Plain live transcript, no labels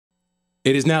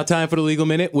It is now time for the Legal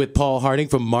Minute with Paul Harding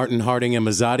from Martin, Harding, and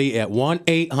Mazzotti at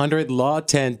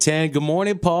 1-800-LAW-1010. Good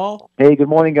morning, Paul. Hey, good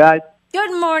morning, guys.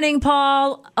 Good morning,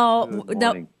 Paul. Oh, Good now,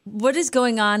 morning. what is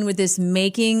going on with this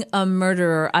Making a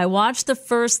Murderer? I watched the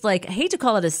first, I hate to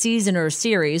call it a season or a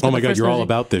series. Oh my God, you're all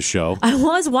about this show. I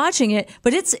was watching it,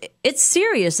 but it's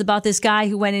serious about this guy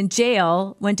who went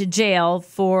to jail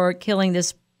for killing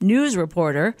this news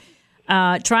reporter,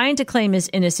 trying to claim his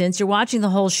innocence. You're watching the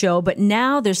whole show, but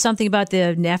now there's something about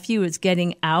the nephew is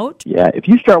getting out. Yeah, if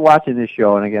you start watching this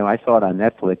show, and again, I saw it on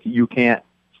Netflix, you can't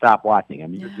stop watching. I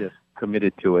mean, you're just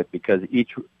committed to it because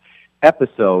each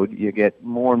episode you get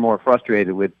more and more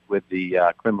frustrated with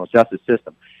the criminal justice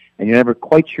system, and you're never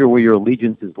quite sure where your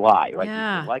allegiances lie, right?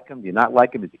 Yeah. Do you like him? Do you not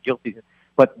like him? Is he guilty?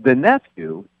 But the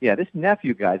nephew, this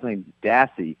nephew guy, his name's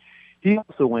Dassey, he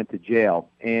also went to jail.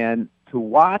 And to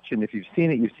watch, and if you've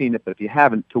seen it, you've seen it, but if you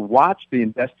haven't, to watch the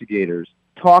investigators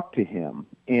talk to him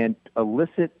and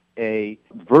elicit a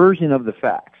version of the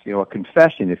facts, a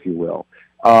confession, if you will,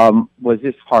 was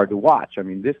just hard to watch. I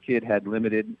mean, this kid had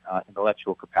limited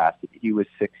intellectual capacity. He was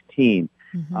 16.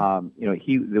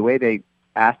 Mm-hmm. The way they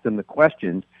asked him the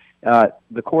questions,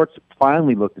 the courts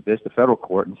finally looked at this, the federal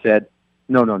court, and said,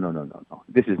 no.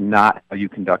 This is not how you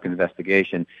conduct an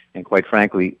investigation. And quite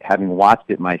frankly, having watched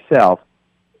it myself,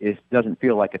 it doesn't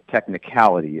feel like a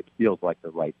technicality. It feels like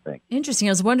the right thing. Interesting.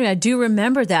 I was wondering, I do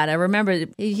remember that. I remember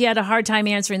he had a hard time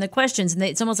answering the questions, and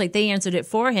it's almost like they answered it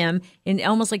for him, and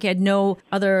almost like he had no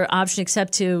other option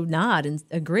except to nod and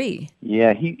agree.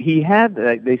 Yeah, he had,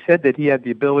 they said that he had the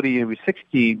ability, he was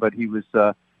 16, but he was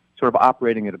sort of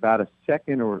operating at about a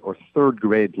second or third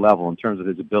grade level in terms of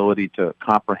his ability to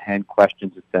comprehend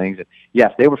questions and things. And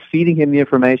yes, they were feeding him the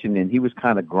information, and he was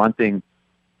kind of grunting,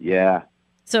 yeah.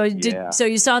 So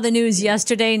you saw the news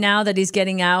yesterday now that he's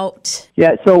getting out?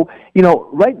 Yeah, so,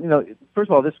 first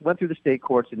of all, this went through the state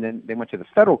courts, and then they went to the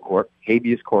federal court,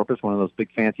 habeas corpus, one of those big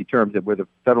fancy terms, where the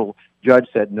federal judge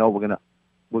said, no, we're gonna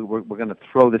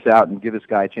throw this out and give this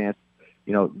guy a chance.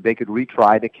 They could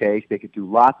retry the case. They could do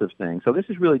lots of things. So this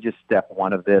is really just step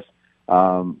one of this.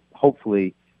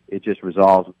 Hopefully it just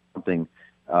resolves something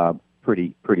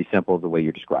pretty simple the way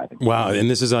you're describing. Wow, and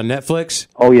this is on Netflix?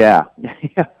 Oh, yeah.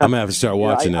 I'm going to have to start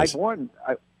watching this. Once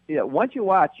you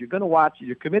watch, you're going to watch,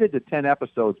 you're committed to 10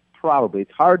 episodes probably.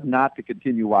 It's hard not to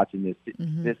continue watching this.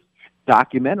 Mm-hmm. This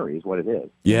documentary is what it is.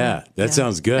 Yeah, that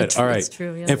sounds good. All right. That's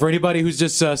true, yeah. And for anybody who's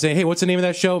just saying, hey, what's the name of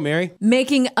that show, Mary?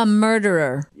 Making a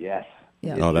Murderer. Yes.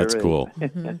 Yeah. Oh, that's cool.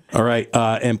 Mm-hmm. All right.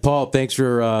 And Paul, thanks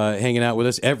for hanging out with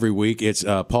us every week. It's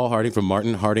Paul Harding from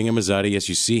Martin, Harding, and Mazzotti. Yes,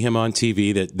 you see him on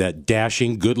TV, that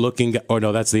dashing, good-looking guy. Oh,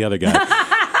 no, that's the other guy.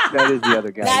 That is the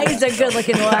other guy. That is a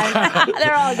good-looking one.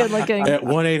 They're all good-looking. At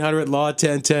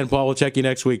 1-800-LAW-1010. Paul, we'll check you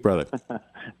next week, brother.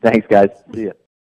 Thanks, guys. See ya.